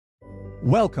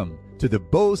Welcome to the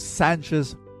Bo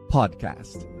Sanchez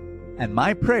podcast. And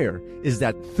my prayer is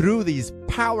that through these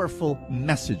powerful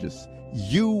messages,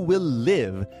 you will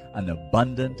live an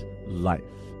abundant life.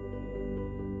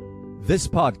 This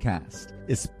podcast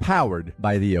is powered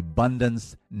by the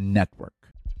Abundance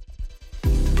Network.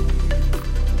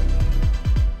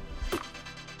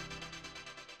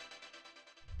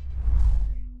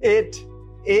 It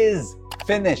is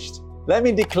finished. Let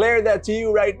me declare that to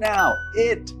you right now.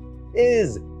 It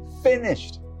is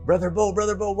finished. Brother Bo,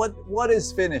 what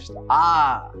is finished?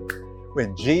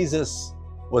 When Jesus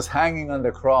was hanging on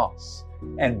the cross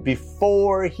and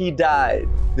before he died,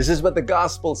 this is what the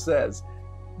gospel says.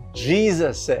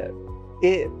 Jesus said,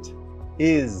 it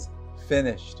is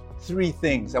finished. 3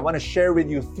 things. I want to share with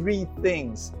you 3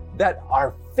 things that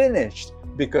are finished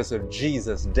because of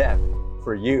Jesus' death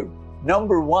for you.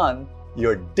 Number 1,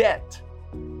 your debt.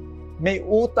 May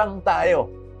utang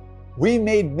tayo. We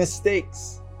made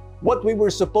mistakes. What we were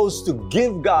supposed to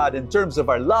give God in terms of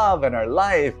our love and our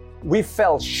life, we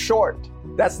fell short.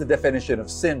 That's the definition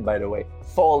of sin, by the way.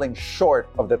 Falling short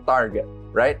of the target,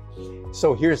 right?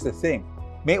 So here's the thing.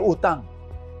 May utang.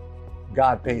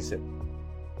 God pays it.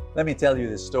 Let me tell you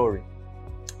this story.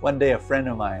 One day, a friend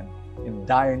of mine, in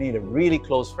dire need, a really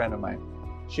close friend of mine,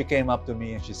 she came up to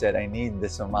me and she said, I need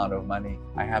this amount of money.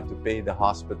 I have to pay the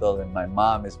hospital and my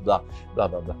mom is blah, blah,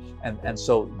 blah, blah. And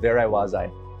so there I was. I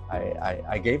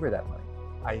gave her that money.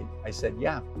 I said,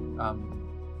 yeah.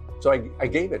 So I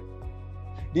gave it.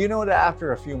 Do you know that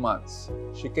after a few months,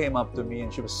 she came up to me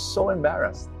and she was so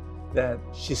embarrassed that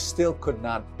she still could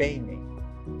not pay me.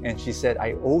 And she said,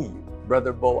 I owe you.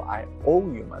 Brother Bo, I owe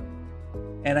you money.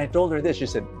 And I told her this. She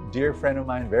said, dear friend of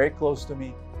mine, very close to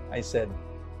me. I said,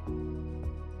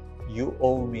 you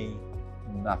owe me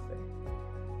nothing.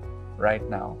 Right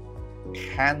now,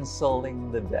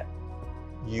 canceling the debt.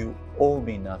 You owe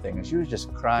me nothing. And she was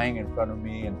just crying in front of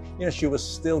me. And, she was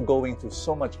still going through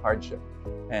so much hardship.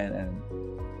 And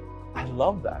I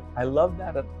love that. I love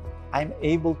that I'm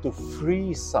able to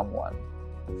free someone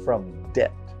from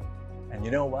debt. And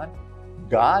you know what?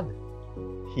 God,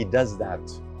 He does that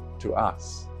to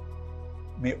us.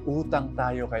 May utang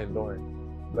tayo kay Lord.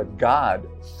 But God,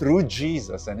 through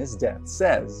Jesus and His death,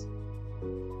 says,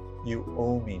 you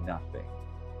owe me nothing.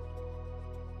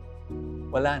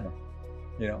 Wala na.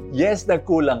 Yes,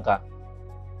 nagkulang ka.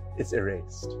 It's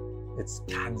erased. It's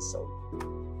canceled.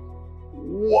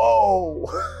 Whoa!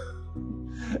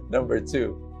 Number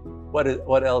 2,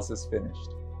 what else is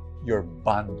finished? Your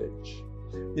bondage.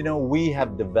 We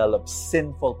have developed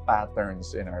sinful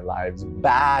patterns in our lives,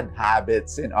 bad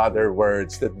habits, in other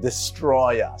words, that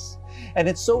destroy us. And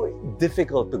it's so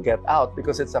difficult to get out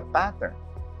because it's a pattern.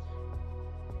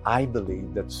 I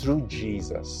believe that through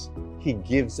Jesus, He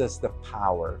gives us the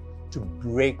power to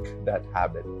break that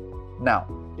habit. Now,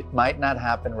 it might not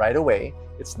happen right away.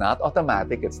 It's not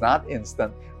automatic. It's not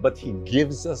instant. But He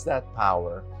gives us that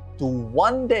power to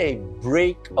one day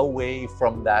break away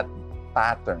from that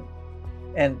pattern.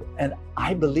 And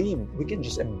I believe we can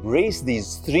just embrace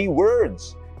these 3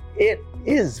 words. It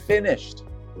is finished.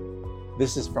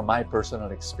 This is from my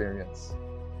personal experience.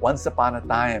 Once upon a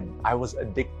time, I was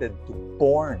addicted to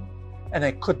porn and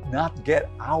I could not get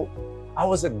out. I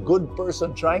was a good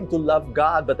person trying to love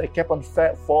God, but I kept on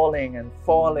falling and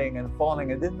falling and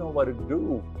falling. I didn't know what to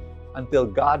do until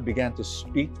God began to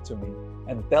speak to me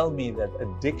and tell me that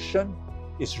addiction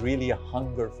is really a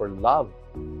hunger for love.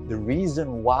 The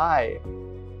reason why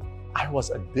I was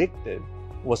addicted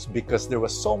was because there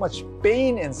was so much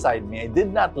pain inside me. I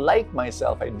did not like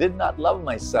myself. I did not love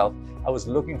myself. I was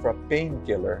looking for a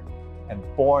painkiller, and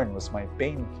porn was my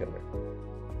painkiller.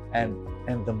 And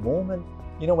the moment,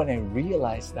 when I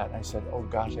realized that, I said, oh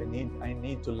gosh, I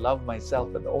need to love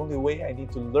myself. But the only way I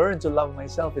need to learn to love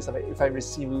myself is if I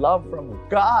receive love from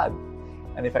God,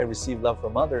 and if I receive love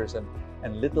from others, and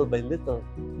little by little,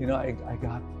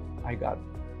 I got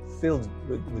filled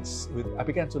with I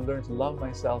began to learn to love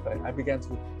myself. I began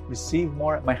to receive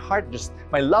more.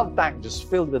 My love tank just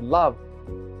filled with love,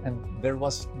 and there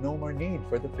was no more need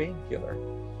for the painkiller.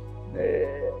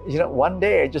 One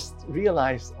day I just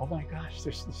realized, oh my gosh,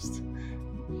 there's just...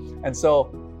 And so,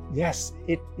 yes,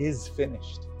 it is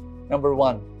finished. Number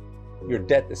 1, your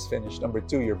debt is finished. Number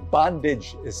 2, your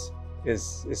bondage is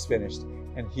finished.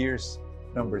 And here's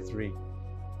number 3,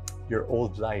 your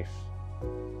old life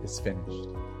is finished.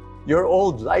 Your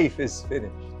old life is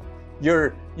finished.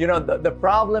 The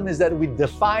problem is that we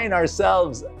define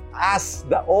ourselves as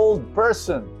the old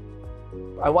person.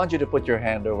 I want you to put your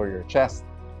hand over your chest.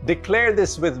 Declare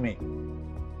this with me.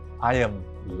 I am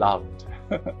loved.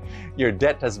 Your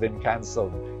debt has been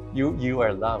canceled. You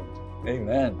are loved.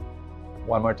 Amen.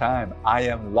 One more time. I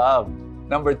am loved.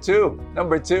 Number two,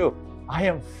 I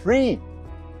am free.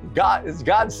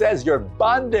 God says your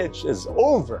bondage is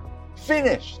over,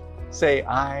 finished. Say,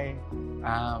 I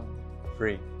am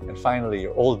free. And finally,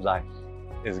 your old life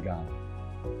is gone.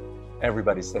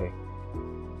 Everybody say,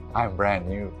 I'm brand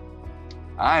new.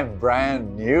 I'm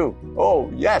brand new. Oh,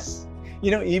 yes.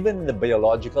 Even in the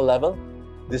biological level,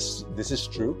 this is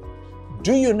true.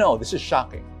 Do you know, this is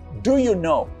shocking, do you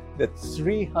know that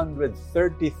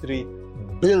 333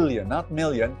 billion, not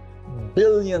million,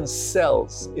 billion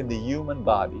cells in the human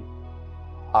body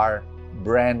are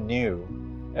brand new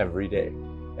every day?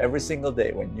 Every single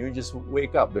day, when you just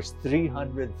wake up, there's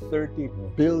 330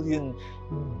 billion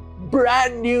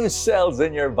brand new cells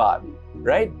in your body,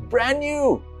 right? Brand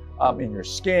new, in your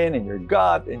skin, in your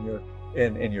gut, in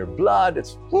your blood.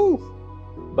 It's whew.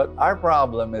 But our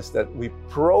problem is that we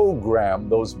program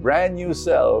those brand new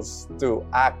cells to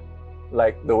act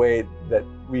like the way that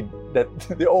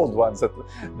the old ones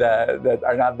that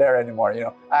are not there anymore.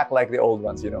 Act like the old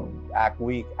ones. Act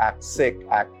weak, act sick,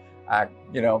 act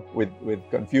with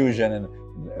confusion. And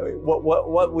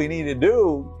what we need to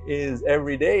do is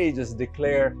every day just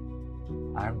declare,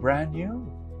 I'm brand new.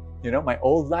 My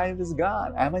old life is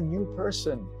gone. I'm a new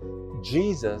person.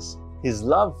 Jesus, His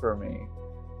love for me.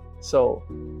 So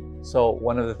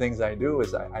one of the things I do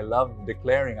is I love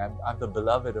declaring I'm the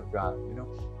beloved of God.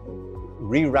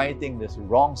 Rewriting this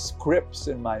wrong scripts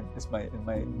in my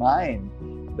mind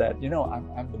that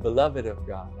I'm the beloved of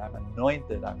God. I'm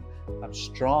anointed. I'm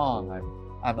strong.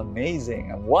 I'm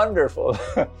amazing. I'm wonderful.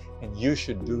 And you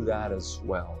should do that as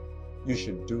well. You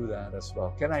should do that as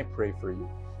well. Can I pray for you?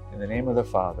 In the name of the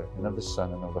Father, and of the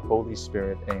Son, and of the Holy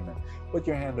Spirit, amen. Put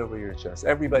your hand over your chest.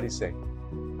 Everybody say,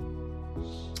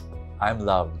 I'm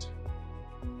loved.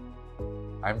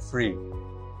 I'm free.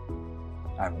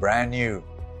 I'm brand new.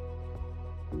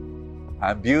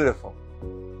 I'm beautiful.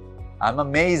 I'm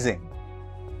amazing.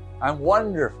 I'm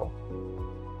wonderful.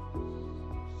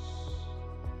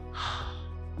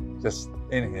 Just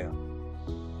inhale.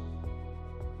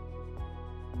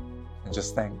 And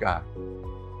just thank God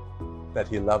that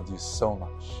He loved you so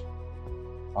much.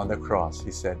 On the cross,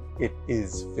 He said, it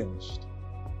is finished.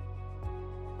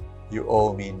 You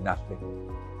owe me nothing,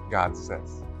 God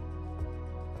says.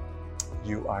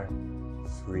 You are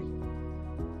free.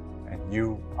 And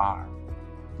you are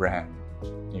brand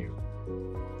new.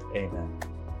 Amen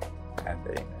and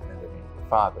amen. In the name of the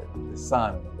Father, the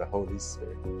Son, and the Holy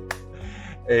Spirit.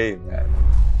 Amen.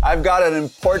 I've got an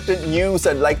important news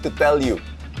I'd like to tell you.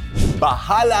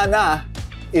 Bahala na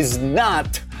is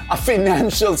not a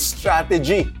financial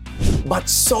strategy, but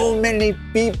so many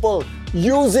people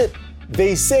use it.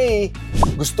 They say,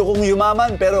 gusto kong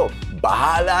yumaman pero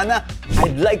bahala na.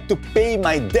 I'd like to pay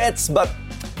my debts but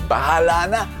bahala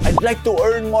na. I'd like to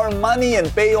earn more money and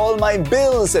pay all my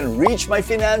bills and reach my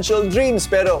financial dreams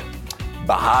pero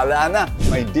bahala na.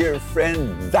 My dear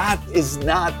friend, that is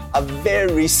not a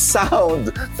very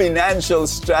sound financial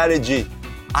strategy.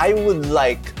 I would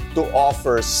like to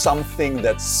offer something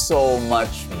that's so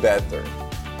much better.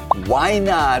 Why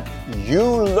not you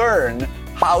learn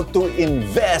how to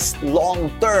invest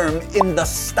long-term in the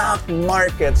stock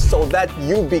market so that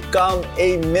you become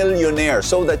a millionaire,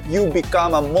 so that you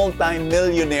become a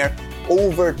multi-millionaire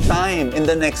over time in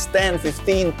the next 10,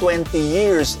 15, 20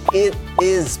 years. It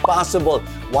is possible.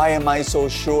 Why am I so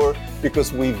sure?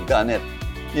 Because we've done it.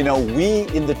 We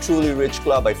in the Truly Rich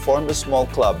Club, I formed a small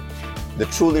club, the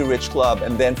Truly Rich Club,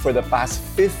 and then for the past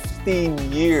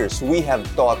 15 years, we have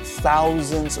taught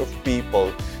thousands of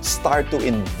people start to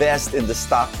invest in the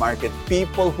stock market.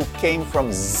 People who came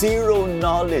from zero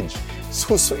knowledge,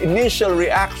 whose initial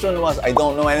reaction was, I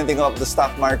don't know anything about the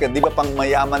stock market. Di ba pang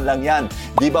mayaman lang yan?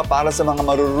 Di ba para sa mga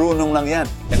marurunong lang yan?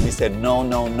 And we said,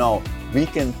 no. We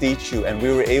can teach you. And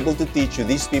we were able to teach you.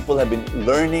 These people have been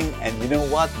learning, and you know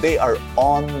what? They are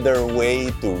on their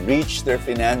way to reach their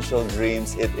financial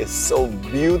dreams. It is so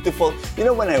beautiful.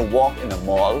 When I walk in a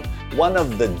mall, one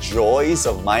of the joys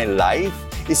of my life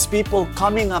is people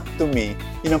coming up to me,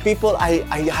 people I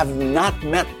have not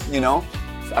met,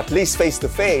 at least face to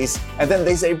face, and then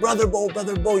they say, Brother Bo,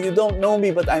 you don't know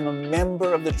me, but I'm a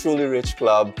member of the Truly Rich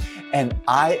Club, and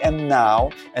I am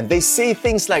now, and they say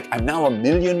things like, I'm now a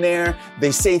millionaire.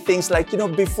 They say things like,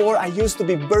 before I used to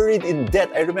be buried in debt.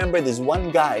 I remember this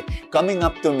one guy coming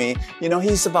up to me,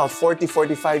 he's about 40,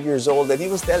 45 years old, and he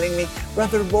was telling me,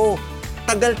 Brother Bo,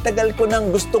 tagal-tagal ko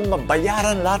nang gustong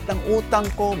mabayaran lahat ng utang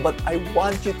ko, but I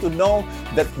want you to know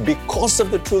that because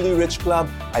of the Truly Rich Club,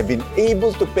 I've been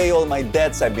able to pay all my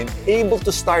debts, I've been able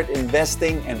to start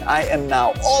investing, and I am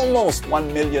now almost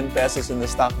 1 million pesos in the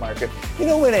stock market. You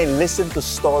know, when I listen to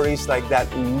stories like that,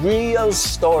 real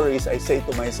stories, I say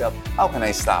to myself, how can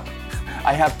I stop?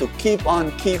 I have to keep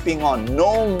on keeping on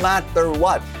no matter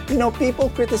what. You know, people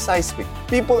criticize me.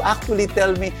 People actually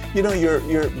tell me, you know,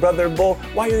 your brother Bo,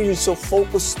 why are you so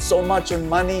focused so much on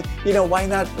money? You know, why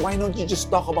don't you just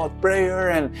talk about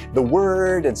prayer and the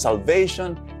word and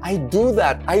salvation? I do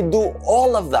that. I do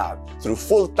all of that through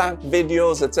full tank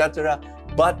videos, etc.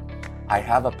 But I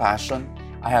have a passion.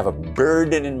 I have a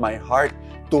burden in my heart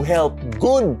to help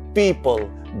good people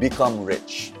become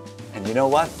rich. And you know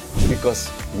what? Because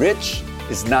rich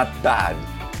is not bad.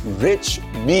 Rich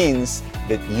means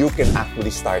that you can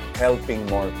actually start helping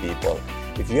more people.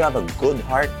 If you have a good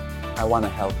heart, I want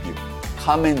to help you.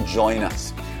 Come and join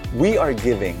us. We are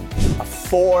giving a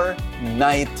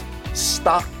 4-night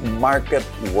stock market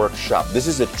workshop. This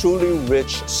is a Truly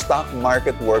Rich stock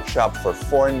market workshop for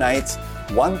 4 nights,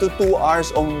 1 to 2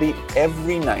 hours only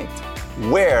every night,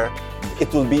 where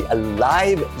it will be a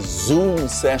live Zoom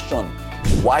session.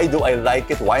 Why do I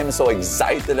like it? Why am I so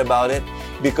excited about it?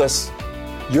 Because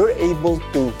you're able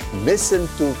to listen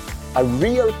to a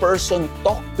real person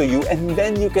talk to you, and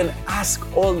then you can ask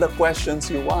all the questions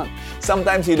you want.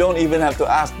 Sometimes you don't even have to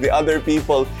ask. The other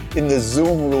people in the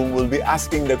Zoom room will be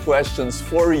asking the questions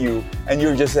for you, and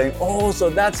you're just saying, oh, so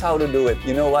that's how to do it.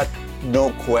 You know what?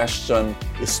 No question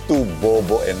is too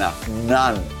bobo enough.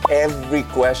 None. Every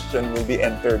question will be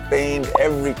entertained.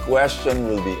 Every question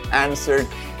will be answered.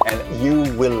 And you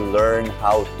will learn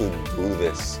how to do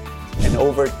this. And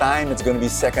over time, it's going to be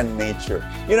second nature.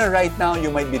 You know, right now, you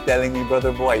might be telling me,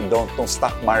 Brother Bo, I don't know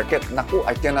stock market. Naku,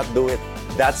 I cannot do it.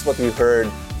 That's what we heard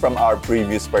from our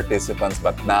previous participants,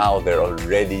 but now they're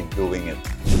already doing it.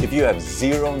 If you have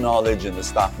zero knowledge in the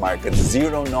stock market,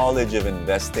 zero knowledge of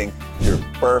investing, you're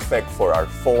perfect for our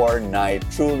 4-night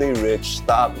Truly Rich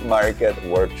stock market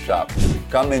workshop.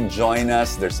 Come and join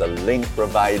us. There's a link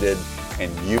provided,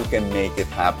 and you can make it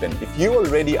happen. If you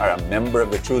already are a member of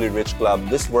the Truly Rich Club,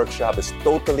 this workshop is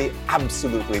totally,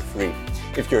 absolutely free.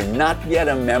 If you're not yet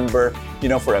a member, you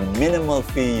know, for a minimal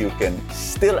fee, you can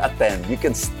still attend, you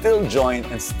can still join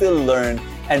and still learn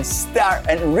and start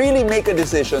and really make a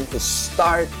decision to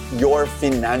start your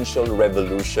financial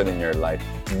revolution in your life.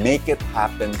 Make it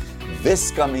happen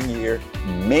this coming year.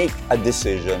 Make a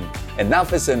decision.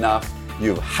 Enough is enough.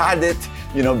 You've had it,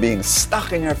 you know, being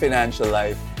stuck in your financial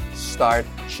life. Start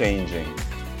changing.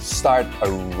 Start a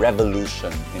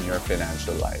revolution in your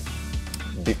financial life.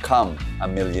 Become a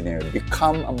millionaire.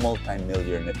 Become a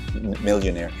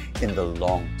multi-millionaire in the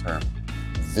long term.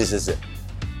 This is it.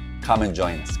 Come and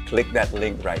join us. Click that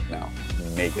link right now.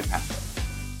 Make it happen.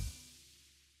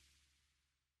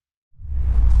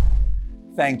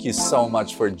 Thank you so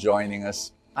much for joining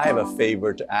us. I have a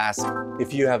favor to ask.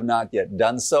 If you have not yet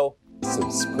done so,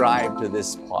 subscribe to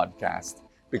this podcast,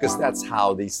 because that's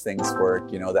how these things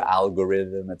work, you know, the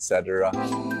algorithm, etc.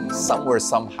 Somewhere,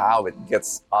 somehow, it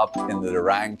gets up into the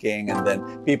ranking, and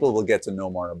then people will get to know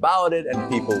more about it, and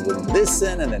people will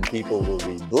listen, and then people will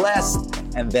be blessed,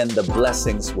 and then the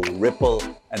blessings will ripple,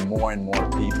 and more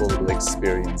people will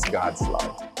experience God's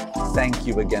love. Thank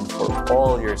you again for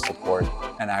all your support,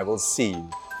 and I will see you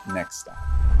next time.